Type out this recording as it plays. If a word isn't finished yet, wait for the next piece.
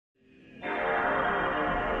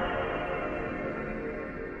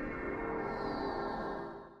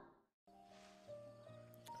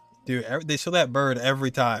Dude, they show that bird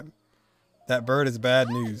every time. That bird is bad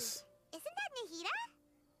news. Isn't that Nahida?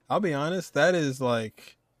 I'll be honest, that is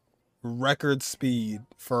like record speed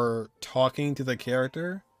for talking to the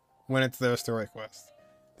character when it's their story quest.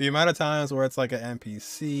 The amount of times where it's like an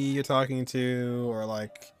NPC you're talking to, or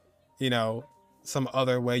like, you know, some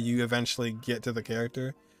other way you eventually get to the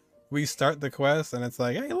character. We start the quest and it's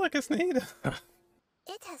like, hey, look, it's Nahida.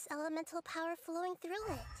 It has elemental power flowing through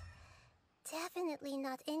it. Definitely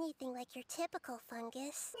not anything like your typical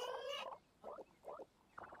fungus.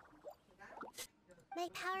 My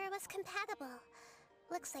power was compatible.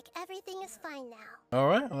 Looks like everything is fine now. All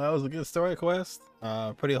right, well, that was a good story quest.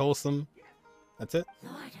 Pretty wholesome. That's it.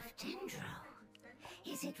 Lord of Dendro.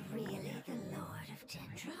 Is it really the Lord of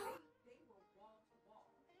Dendro?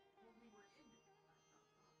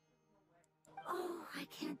 Oh, I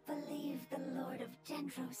can't believe the Lord of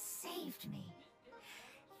Dendro saved me.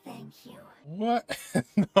 Thank you. What? No.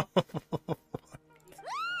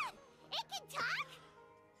 It can talk?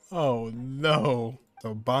 Oh no.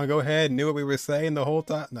 So Bongo Head knew what we were saying the whole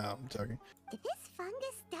time? No, I'm joking. Did this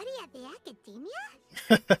fungus study at the academia?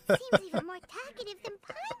 Seems even more talkative than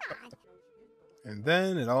Paimon. And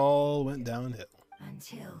then it all went downhill.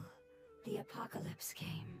 Until the apocalypse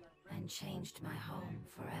came and changed my home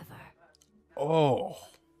forever. Oh,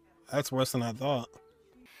 that's worse than I thought.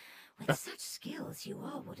 With such skills, you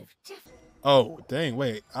all would have definitely... Oh, dang,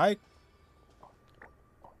 wait. I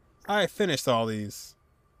finished all these.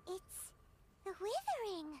 It's the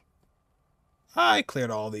withering. I cleared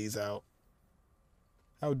all these out.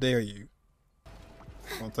 How dare you?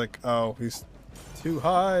 I'll take... Oh, he's too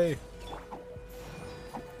high.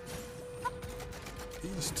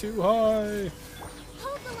 He's too high.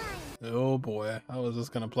 Hold the line. Oh boy, how is this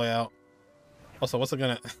gonna play out? Also, what's it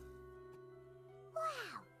gonna... Wow,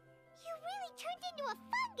 you really turned into a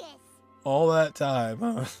fungus. All that time,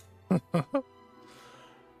 huh?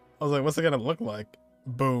 I was like, what's it gonna look like?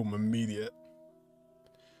 Boom, immediate.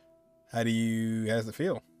 How does it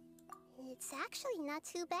feel? It's actually not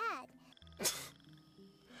too bad.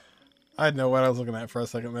 I didn't know what I was looking at for a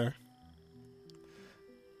second there.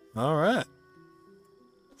 Alright.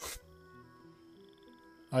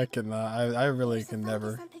 I cannot, I really There's can a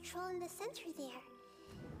never. fungus on patrol in the center there.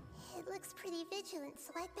 It looks pretty vigilant,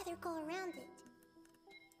 so I'd better go around it.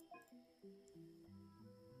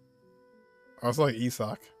 Oh, it's like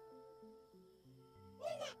Isak.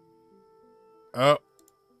 Oh,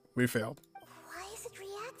 we failed. Why is it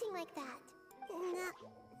reacting like that?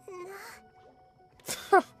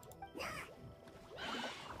 Nah.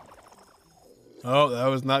 Oh, that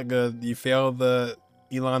was not good. You failed the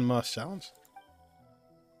Elon Musk challenge.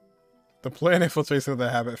 The plan infiltration of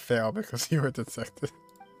the habit failed because you were detected.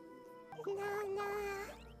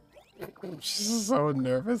 She's so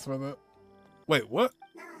nervous with it. Wait, what?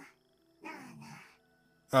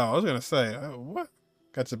 Oh, I was gonna say, what?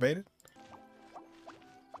 Got debated?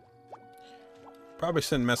 Probably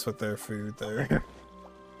shouldn't mess with their food there.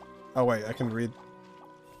 Oh wait, I can read.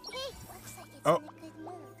 Hey, looks like it's Oh. in a good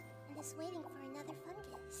mood and is waiting for another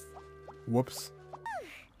fungus. Whoops.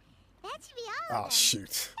 That should be all of Oh them.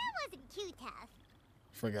 shoot. That wasn't too tough.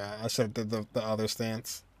 Forgot. I should have did the other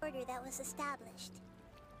stance. Order that was established.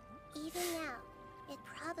 Even now, it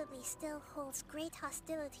probably still holds great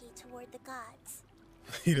hostility toward the gods.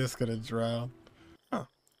 He just gonna drown. Huh.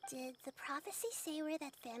 Did the prophecy say where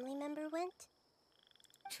that family member went?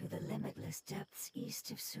 To the limitless depths east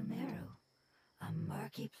of Sumeru. A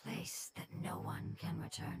murky place that no one can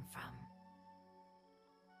return from.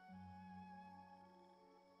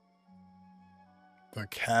 The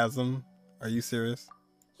chasm? Are you serious?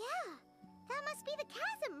 Yeah, that must be the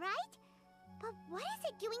chasm, right? But what is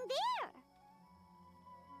it doing there?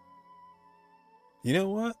 You know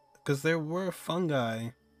what? Because there were fungi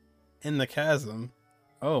in the chasm.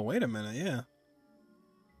 Oh, wait a minute, yeah.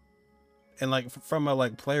 And like from a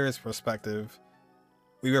player's perspective,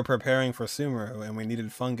 we were preparing for Sumeru and we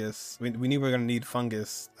needed fungus. We knew we were gonna need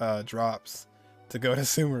fungus drops to go to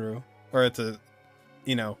Sumeru, or to,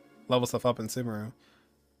 you know, level stuff up in Sumeru.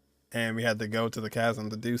 And we had to go to the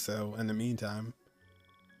chasm to do so in the meantime.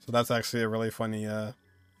 So that's actually a really funny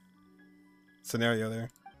scenario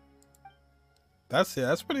there. That's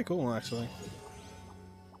pretty cool actually.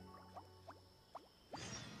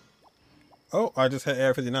 Oh, I just hit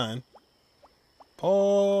Air 59.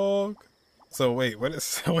 Pog. So wait, what did it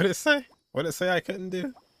say? What did it say I couldn't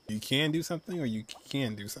do? You can do something, or you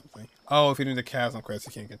can do something. Oh, if you do the chasm quest,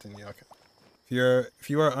 you can't continue. Okay. If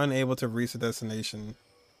you are unable to reach the destination,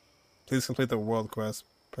 please complete the world quest.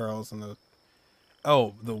 Perils in the...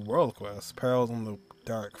 Oh, the world quest. Perils in the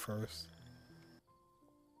dark first.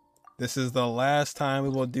 This is the last time we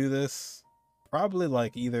will do this. Probably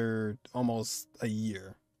like either almost a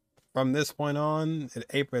year. From this point on, in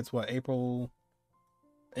April, it's what, April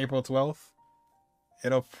 12th?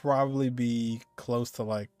 It'll probably be close to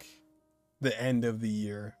like the end of the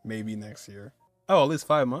year, maybe next year. Oh, at least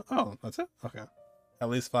 5 months. Oh, that's it? Okay. At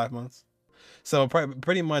least 5 months. So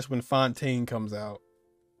pretty much when Fontaine comes out,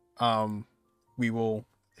 we will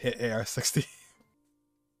hit AR60.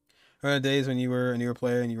 Remember the days when you were a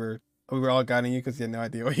player and we were all guiding you because you had no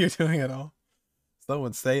idea what you were doing at all? Some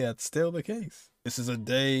would say that's still the case. This is a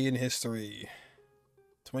day in history.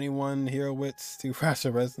 21 hero wits, 2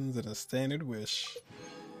 fractured resins, and a standard wish.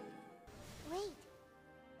 Wait.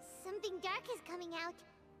 Something dark is coming out.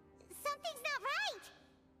 Something's not right!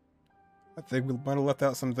 I think we might have left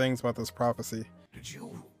out some things about this prophecy. Did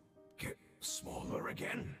you get smaller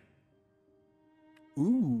again?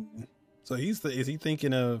 Ooh. So he's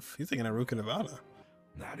thinking of Ruka Nevada.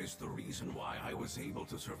 That is the reason why I was able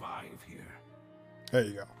to survive here. There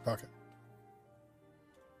you go. Okay.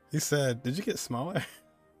 He said, "Did you get smaller?"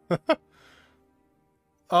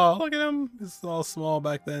 Oh, look at him. He's all small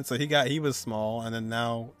back then. So he was small, and then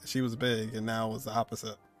now she was big, and now it was the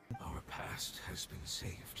opposite. Our past has been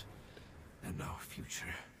saved, and our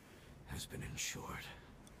future has been ensured.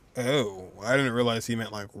 Oh, I didn't realize he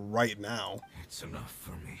meant like right now. It's enough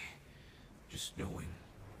for me, just knowing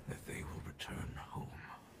that they will return home.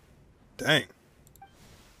 Dang.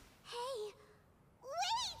 Hey!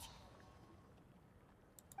 Wait!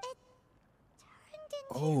 It turned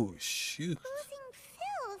into Oh, shoot. oozing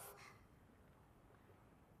filth.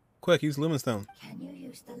 Quick, use Lumenstone. Can you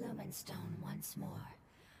use the Lumen Stone once more?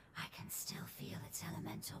 I can still feel its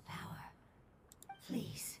elemental power.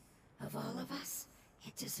 Please, of all of us,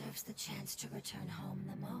 it deserves the chance to return home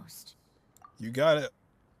the most. You got it.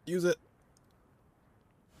 Use it.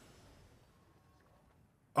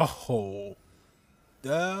 Oh.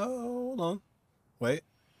 Hold on. Wait.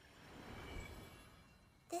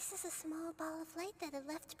 This is a small ball of light that it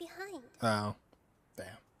left behind. Oh.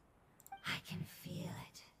 Damn. I can feel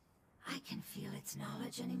it. I can feel its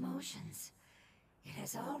knowledge and emotions. It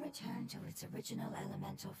has all returned to its original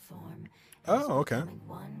elemental form. And Oh, okay. becoming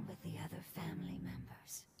one with the other family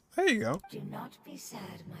members. There you go. Do not be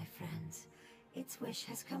sad, my friends. Its wish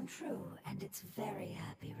has come true, and it's very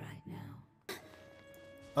happy right now.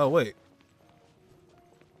 Oh, wait.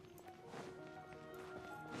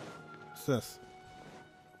 What's this?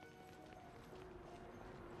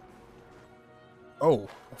 Oh,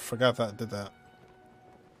 I forgot that did that.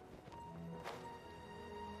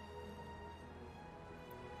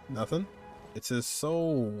 Nothing? It's his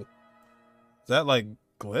soul. Is that like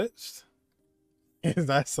glitched? Is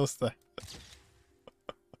that so sad?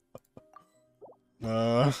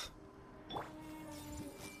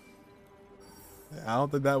 I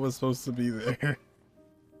don't think that was supposed to be there.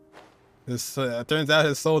 This turns out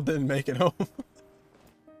his soul didn't make it home.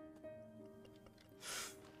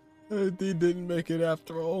 He didn't make it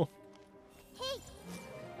after all. Hey!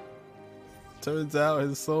 Turns out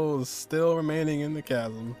his soul is still remaining in the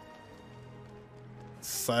chasm.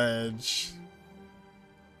 Sag.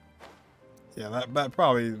 Yeah, that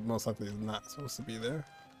probably most likely is not supposed to be there.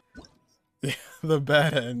 Yeah, the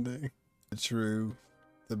bad ending. The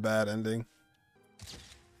bad ending.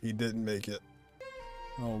 He didn't make it.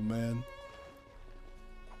 Oh man.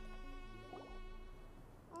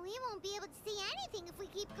 We won't be able to see anything if we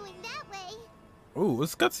keep going that way. Ooh,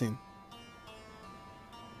 what's cutscene?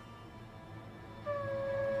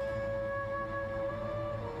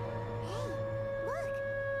 Hey, look!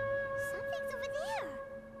 Something's over there.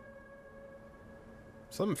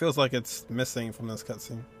 Something feels like it's missing from this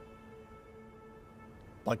cutscene.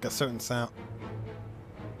 Like a certain sound.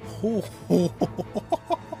 We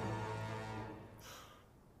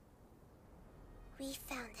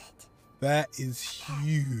found it. That is The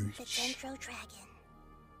huge. Dendro Dragon.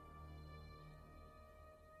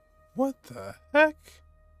 What the heck?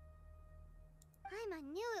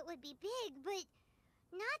 Paimon knew it would be big, but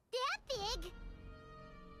not that big.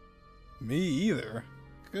 Me either.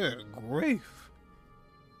 Good grief.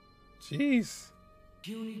 Jeez.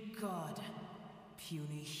 Puny god,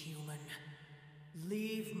 puny human,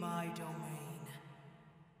 leave my domain.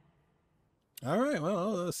 Alright,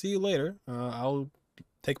 well, I'll see you later. I'll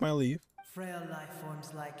take my leave. Frail life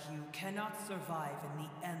forms like you cannot survive in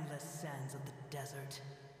the endless sands of the desert.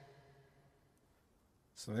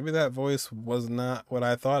 So maybe that voice was not what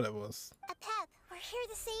I thought it was. Apep, we're here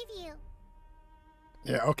to save you.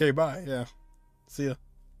 Yeah, okay, bye. Yeah. See ya.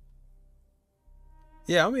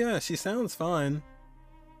 Yeah, I'll be honest, she sounds fine.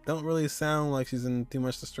 Don't really sound like she's in too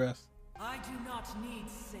much distress. I do not need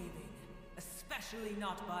saving, especially Especially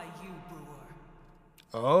not by you, Brewer.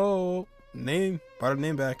 Oh, name. Brought her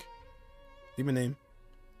name back. Give me a name.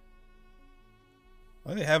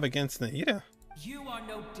 What do they have against Nahida? You are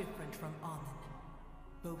no different from Amun.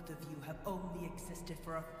 Both of you have only existed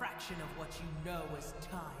for a fraction of what you know as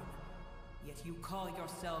time. Yet you call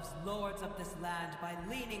yourselves lords of this land by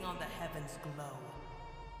leaning on the heavens' glow.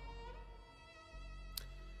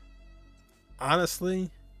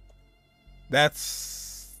 Honestly, that's...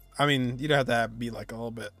 I mean, you don't have to be like a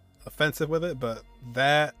little bit offensive with it, but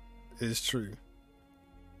that is true.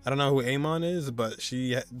 I don't know who Amun is, but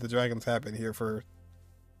the dragons have been here for...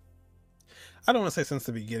 I don't want to say since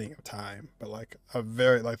the beginning of time, but like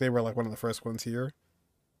they were like one of the first ones here.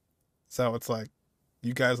 So it's like,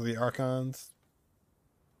 you guys are the Archons,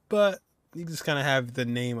 but you just kind of have the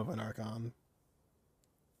name of an Archon.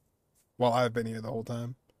 While I've been here the whole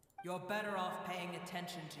time. You're better off paying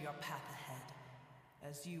attention to your path ahead,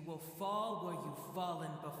 as you will fall where you've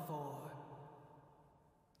fallen before.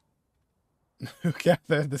 Who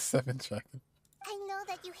gathered the 7 dragons? I know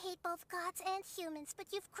that you hate both gods and humans, but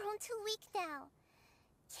you've grown too weak now.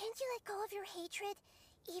 Can't you let go of your hatred,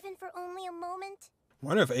 even for only a moment? I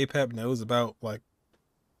wonder if Apep knows about, like...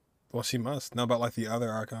 Well, she must know about, like, the other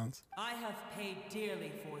Archons. I have paid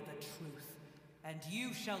dearly for the truth, and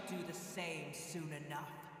you shall do the same soon enough.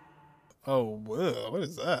 Oh, whoa, what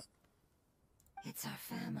is that? It's our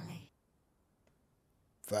family.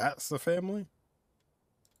 That's the family?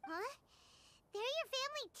 Huh? They're your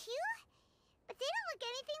family too? But they don't look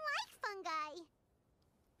anything like fungi.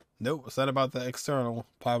 Nope, it's not about the external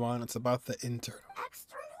Paimon, it's about the internal.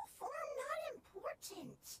 External form not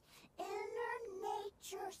important. Inner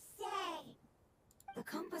nature say. The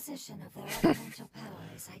composition of their elemental power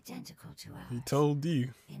is identical to ours. He told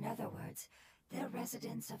you. In other words, they're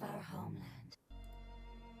residents of our homeland.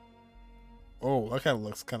 Oh, that kind of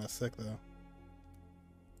looks kind of sick, though.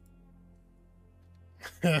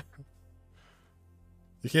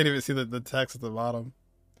 You can't even see the text at the bottom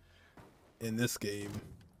in this game.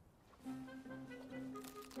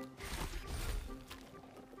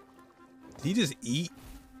 Did he just eat?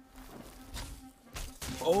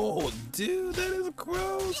 Oh, dude, that is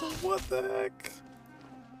gross. What the heck?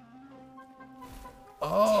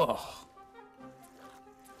 Oh.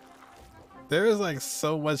 There is like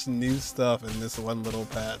so much new stuff in this one little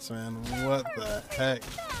patch, man. What the heck?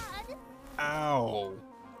 Ow.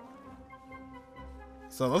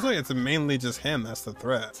 So it looks like it's mainly just him that's the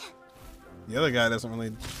threat. The other guy doesn't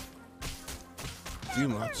really do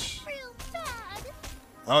much.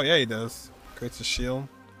 Oh yeah, he does. Creates a shield.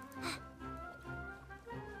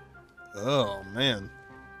 Oh man.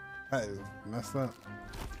 That is messed up.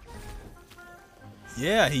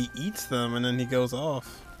 Yeah, he eats them and then he goes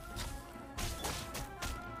off.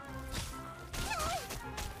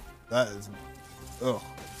 That is... ugh.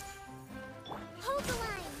 Hold the line.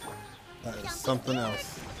 That is something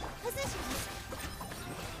else. Position.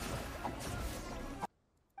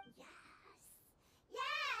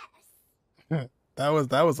 Yes.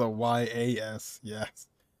 That was a YAS. Yes.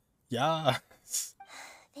 Yes.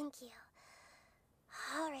 Thank you.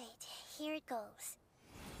 All right, here it goes.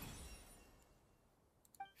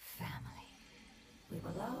 Family. We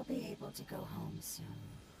will all be able to go home soon.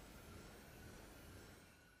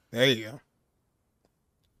 There you go.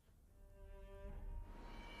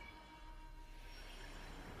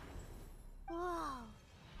 Whoa.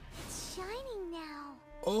 It's shining now.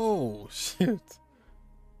 Oh, shoot.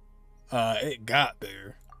 It got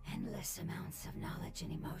there. Endless amounts of knowledge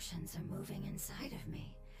and emotions are moving inside of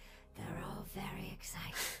me. They're all very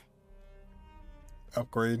excited.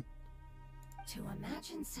 Upgrade. To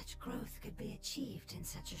imagine such growth could be achieved in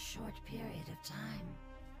such a short period of time.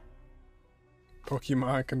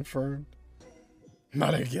 Pokemon confirmed.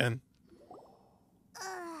 Not again.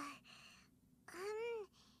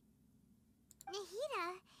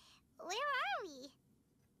 Nahida, where are we?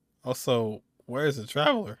 Also, where's the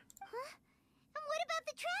traveler? Huh? And what about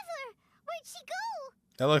the traveler? Where'd she go?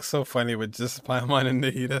 That looks so funny with just Paimon and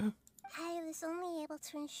Nahida. I was only able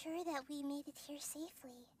to ensure that we made it here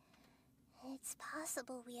safely. It's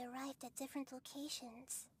possible we arrived at different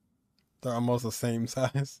locations. They're almost the same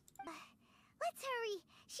size. Let's hurry.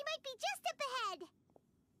 She might be just up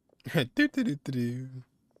ahead. Do.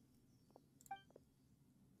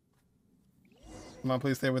 Come on,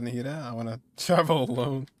 please stay with Nahida. I want to travel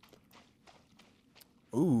alone.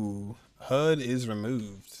 Ooh, HUD is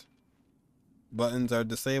removed. Buttons are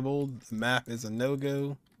disabled. The map is a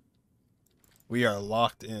no-go. We are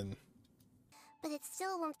locked in. But it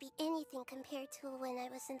still won't be anything compared to when I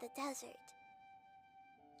was in the desert.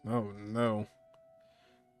 Oh, no.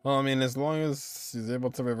 Well, I mean, as long as she's able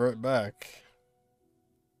to revert back.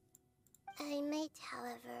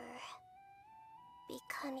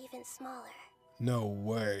 become even smaller. No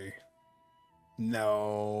way.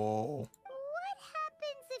 No. What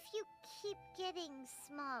happens if you keep getting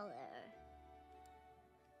smaller?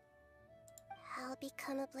 I'll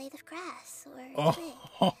become a blade of grass or a twig.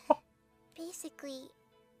 Oh. Basically,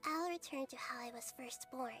 I'll return to how I was first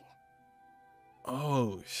born.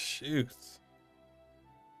 Oh, shoot.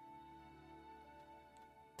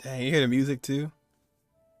 Dang, you hear the music too?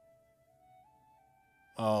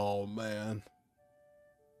 Oh, man.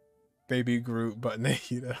 Baby Groot, but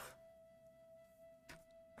Nahida.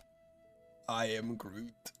 I am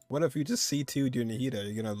Groot. What if you just C2'd your Nahida? Are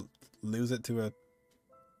you gonna lose it to a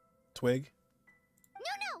twig?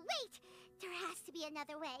 No, wait! There has to be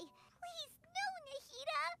another way. Please, no,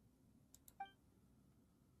 Nahida!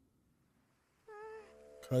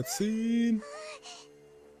 Cutscene.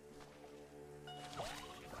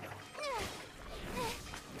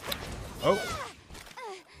 Oh.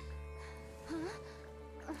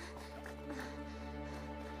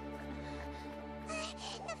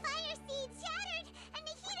 The fire seed shattered, and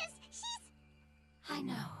she's... I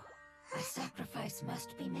know. A sacrifice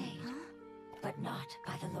must be made, but not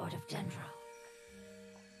by the Lord of Dendro.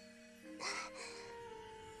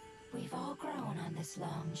 We've all grown on this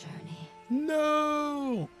long journey.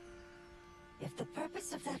 No. If the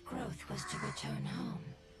purpose of that growth was to return home,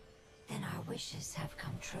 then our wishes have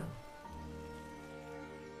come true.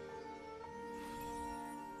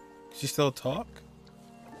 She still talk?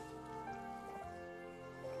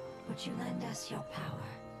 Would you lend us your power?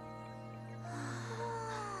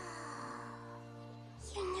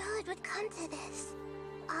 You knew it would come to this.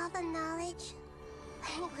 All the knowledge,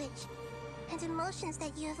 language, and emotions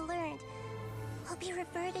that you have learned will be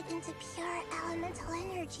reverted into pure elemental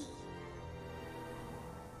energy.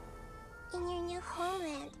 In your new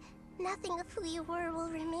homeland, nothing of who you were will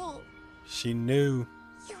remain. She knew.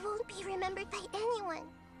 You won't be remembered by anyone.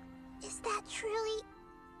 Is that truly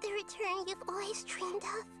the return you've always dreamed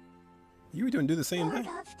of? You were doing the same Lord thing.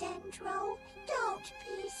 of Dendro, don't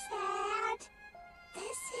be sad.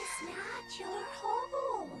 This is not your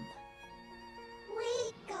home.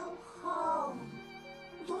 We go home.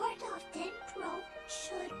 Lord of Dendro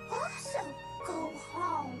should also go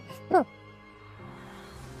home.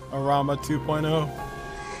 Arama 2.0.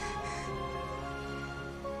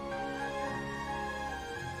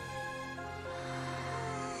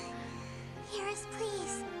 Hear us,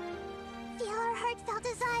 please. Feel our heartfelt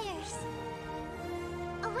desires.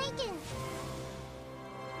 Awaken!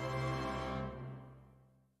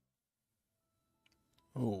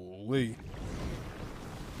 Holy.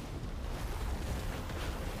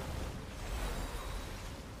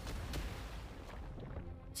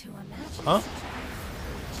 To imagine Huh? such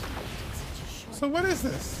a short So what is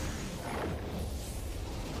this?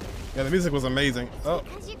 Yeah, the music was amazing. Oh,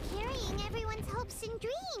 Because you're carrying everyone's hopes and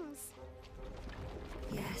dreams.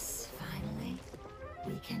 Yes, finally,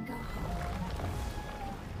 we can go home.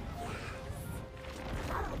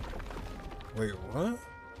 wait, what?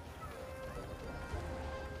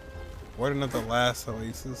 What another last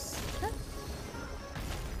oasis?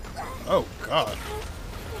 Oh God.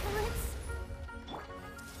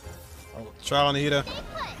 Oh, trial Nahida. Stay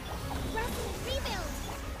put. Rest and rebuild.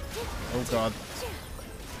 Oh God.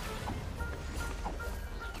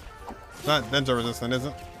 It's not Dendro resistant, is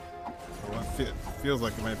it? Well, it feels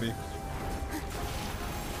like it might be.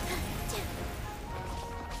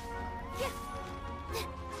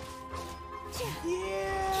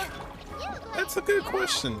 Yeah, that's a good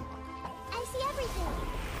question. I see everything.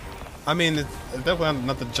 I mean, it's definitely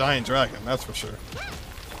not the giant dragon, that's for sure.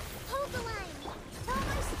 Hold the line. Follow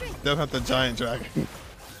my strength. Definitely not the giant dragon.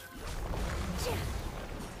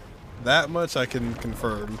 That much I can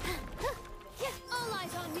confirm. All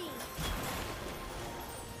eyes on me.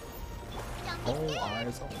 All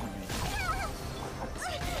eyes on me.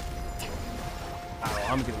 Ow,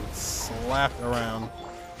 I'm getting slapped around.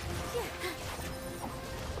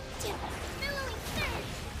 Billowing surge.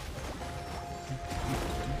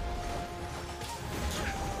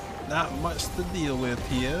 Not much to deal with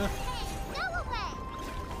here. Hey, go away.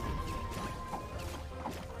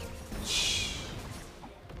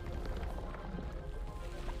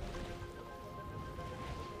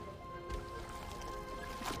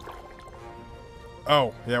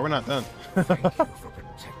 Oh, yeah, we're not done. Thank you for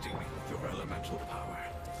protecting me with your elemental power.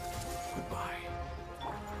 Goodbye.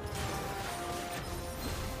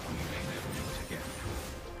 We may never meet again.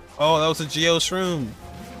 Oh, that was a Geo Shroom.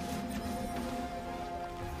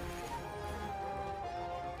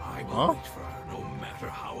 I will Huh? wait for her no matter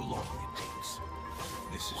how long it takes.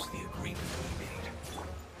 This is the agreement we made.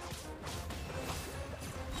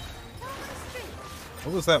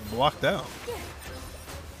 What was that blocked out?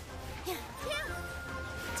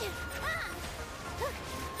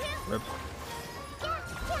 Rip.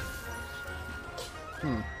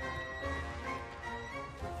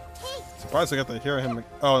 Surprised I got to hear him.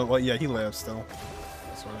 Oh, well, yeah, he lives still.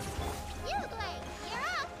 That's right. You, Blake, you're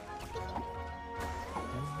up.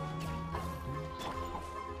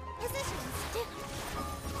 Positions.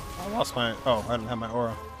 I lost my. Oh, I didn't have my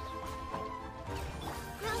aura.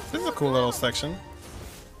 This is a cool little section.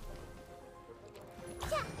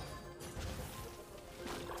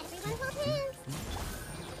 Everyone hold hands.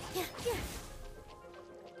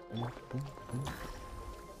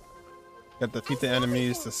 Got to defeat the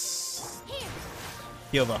enemies to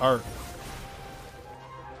heal the heart.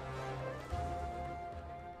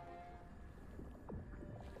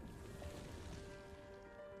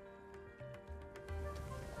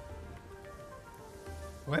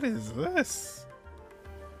 What is this?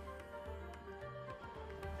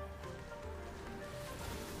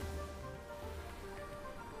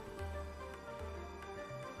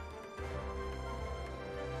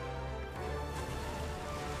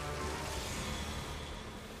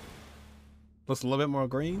 Looks a little bit more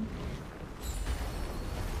green.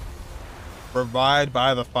 Revived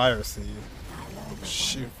by the fire seed.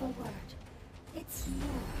 Shoot. It's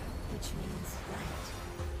more, which means light.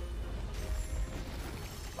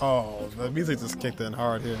 Oh, the music just kicked in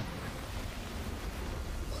hard here.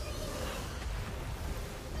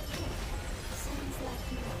 Sounds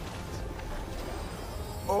like light.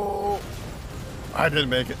 Oh, I didn't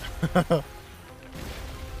make it.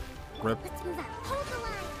 Rip. Let's move out. Hold the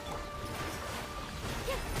line.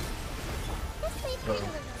 This way, pretty little.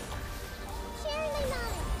 Sharing my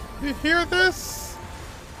knowledge. You hear this?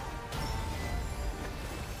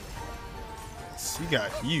 She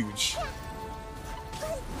got huge.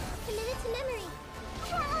 Committed to memory.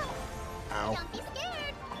 Ow. Don't be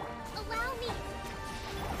scared. Allow me.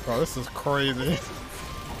 Bro, this is crazy.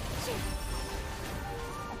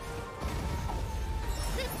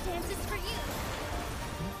 This dance is for you.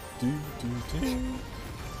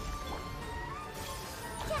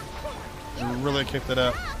 You really kicked it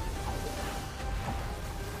up.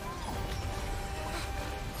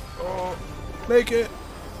 Oh, make it.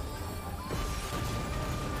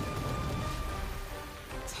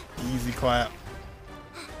 Easy clap.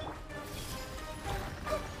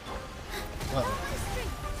 Uh-oh.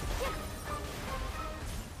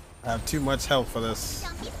 I have too much health for this.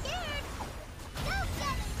 Don't be scared.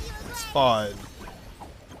 It's fine.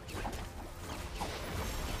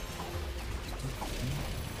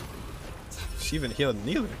 She even healed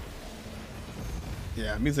neither.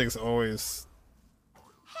 Yeah, music's always.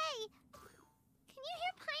 Hey, can you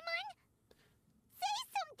hear Paimon? Say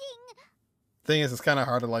something. Thing is, it's kind of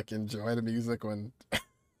hard to like enjoy the music when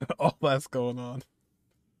all that's going on.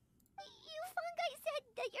 You fungi said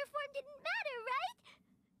that your form didn't matter, right?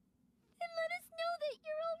 Then let us know that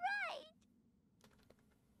you're alright.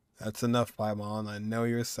 That's enough, Paimon. I know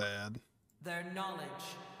you're sad. Their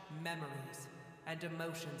knowledge, memories, and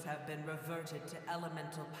emotions have been reverted to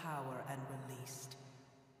elemental power and released.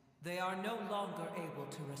 They are no longer able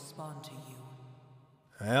to respond to you.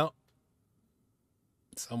 Well,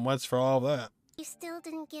 so much for all that. You still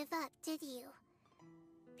didn't give up, did you?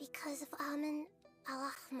 Because of Amun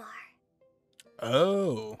al-Ahmar.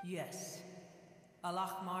 Oh. Yes.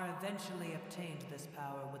 Al-Ahmar eventually obtained this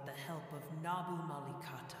power with the help of Nabu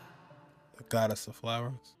Malikata. The goddess of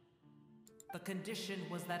flowers. The condition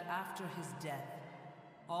was that after his death,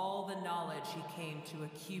 all the knowledge he came to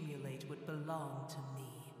accumulate would belong to me.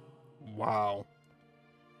 Wow.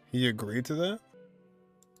 He agreed to that?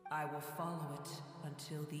 I will follow it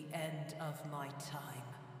until the end of my time.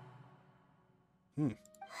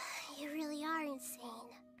 You really are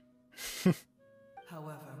insane.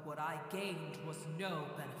 However, what I gained was no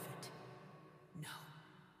benefit. No.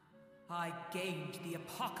 I gained the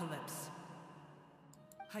apocalypse.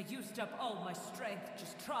 I used up all my strength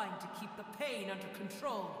just trying to keep the pain under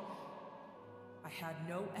control. I had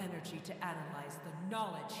no energy to analyze the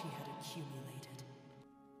knowledge he had accumulated.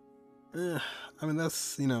 I mean,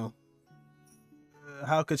 that's, you know,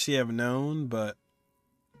 how could she have known? But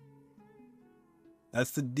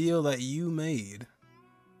that's the deal that you made.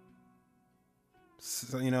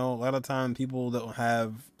 So, you know, a lot of time people don't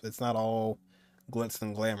have, it's not all glitz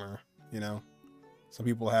and glamour, you know. Some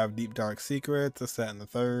people have deep dark secrets, this, that, and the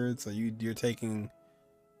third. So you're taking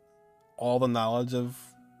all the knowledge of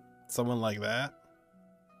someone like that.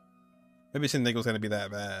 Maybe she didn't think it was going to be that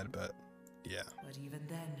bad, but yeah. But even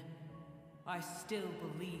then, I still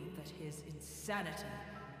believe that his insanity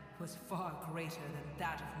was far greater than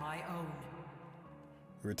that of my own.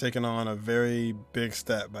 We're taking on a very big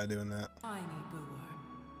step by doing that. Tiny Boer,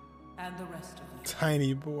 and the rest of you,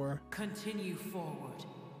 Tiny boar. continue forward.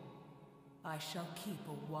 I shall keep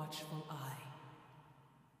a watchful eye.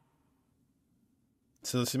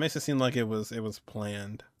 So she makes it seem like it was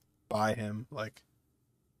planned by him, like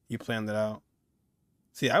he planned it out.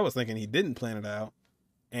 See, I was thinking he didn't plan it out,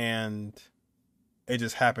 and it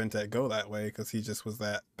just happened to go that way because he just was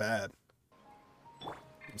that bad.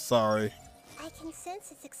 I'm sorry. I can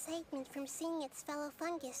sense its excitement from seeing its fellow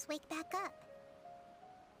fungus wake back up.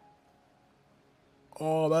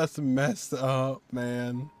 Oh, that's messed up,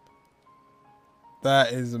 man.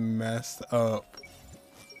 That is messed up.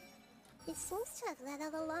 It seems to have let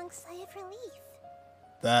out a long sigh of relief.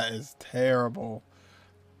 That is terrible.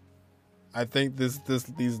 I think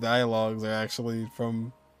these dialogues are actually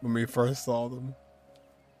from when we first saw them.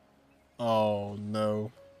 Oh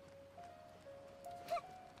no.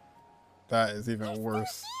 That is even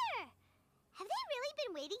worse. Here! Have they really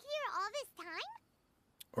been waiting here all this time?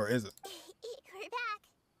 Or is it? We're back.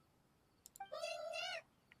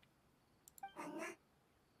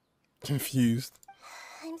 Confused.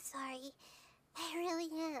 I'm sorry. I really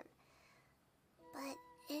am. But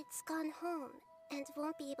it's gone home and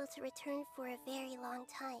won't be able to return for a very long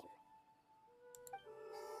time.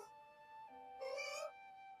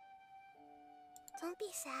 Don't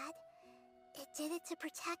be sad. It did it to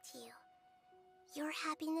protect you. Your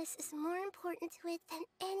happiness is more important to it than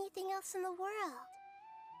anything else in the world.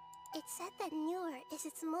 It said that Noor is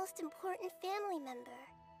its most important family member.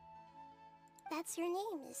 That's your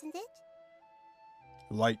name, isn't it?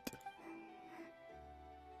 Light.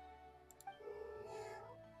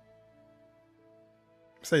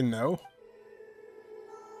 Say no?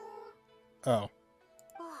 Oh.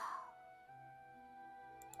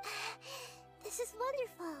 This is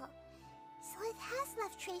wonderful. So it has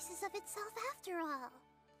left traces of itself after all.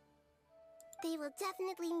 They will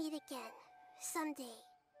definitely meet again. Someday.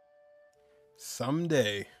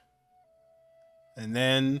 Someday. And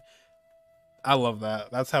then I love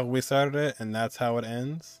that. That's how we started it, and that's how it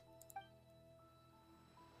ends.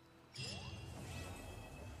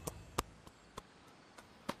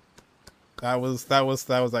 That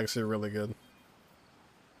was actually really good.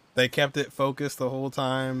 They kept it focused the whole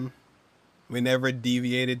time. We never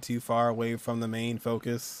deviated too far away from the main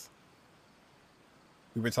focus.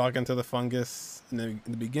 We were talking to the fungus in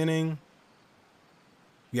the beginning.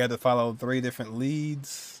 We had to follow 3 different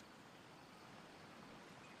leads.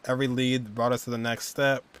 Every lead brought us to the next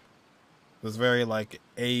step. It was very like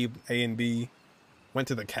A and B. Went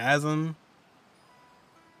to the chasm.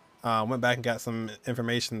 Went back and got some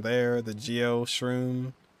information there. The Geo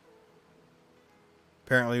Shroom.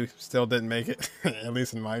 Apparently still didn't make it. At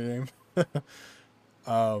least in my game.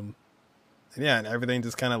 And yeah, and everything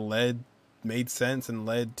just kind of made sense and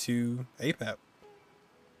led to Apep.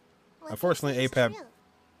 Unfortunately,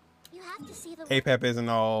 Apep isn't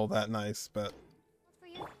all that nice, but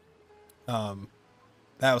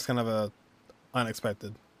that was kind of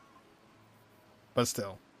unexpected. But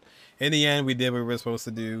still, in the end, we did what we were supposed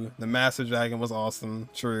to do. The Master Dragon was awesome,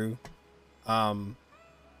 true. You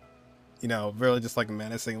know, really just like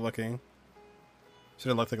menacing looking. Should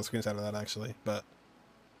have looked like a screenshot of that actually, but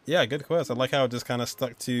yeah, good quest. I like how it just kind of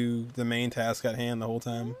stuck to the main task at hand the whole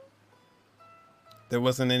time. There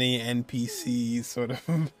wasn't any NPC sort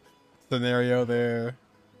of scenario there.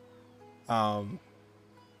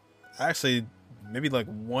 Actually, maybe like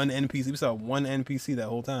one NPC. We saw one NPC that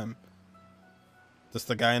whole time. Just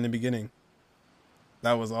the guy in the beginning.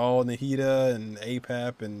 That was all Nahida and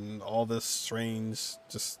Apep and all this strange,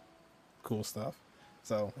 just cool stuff.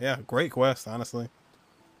 So yeah, great quest, honestly.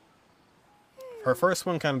 Her first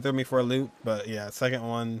one kind of threw me for a loop, but yeah, second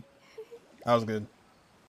one, that was good.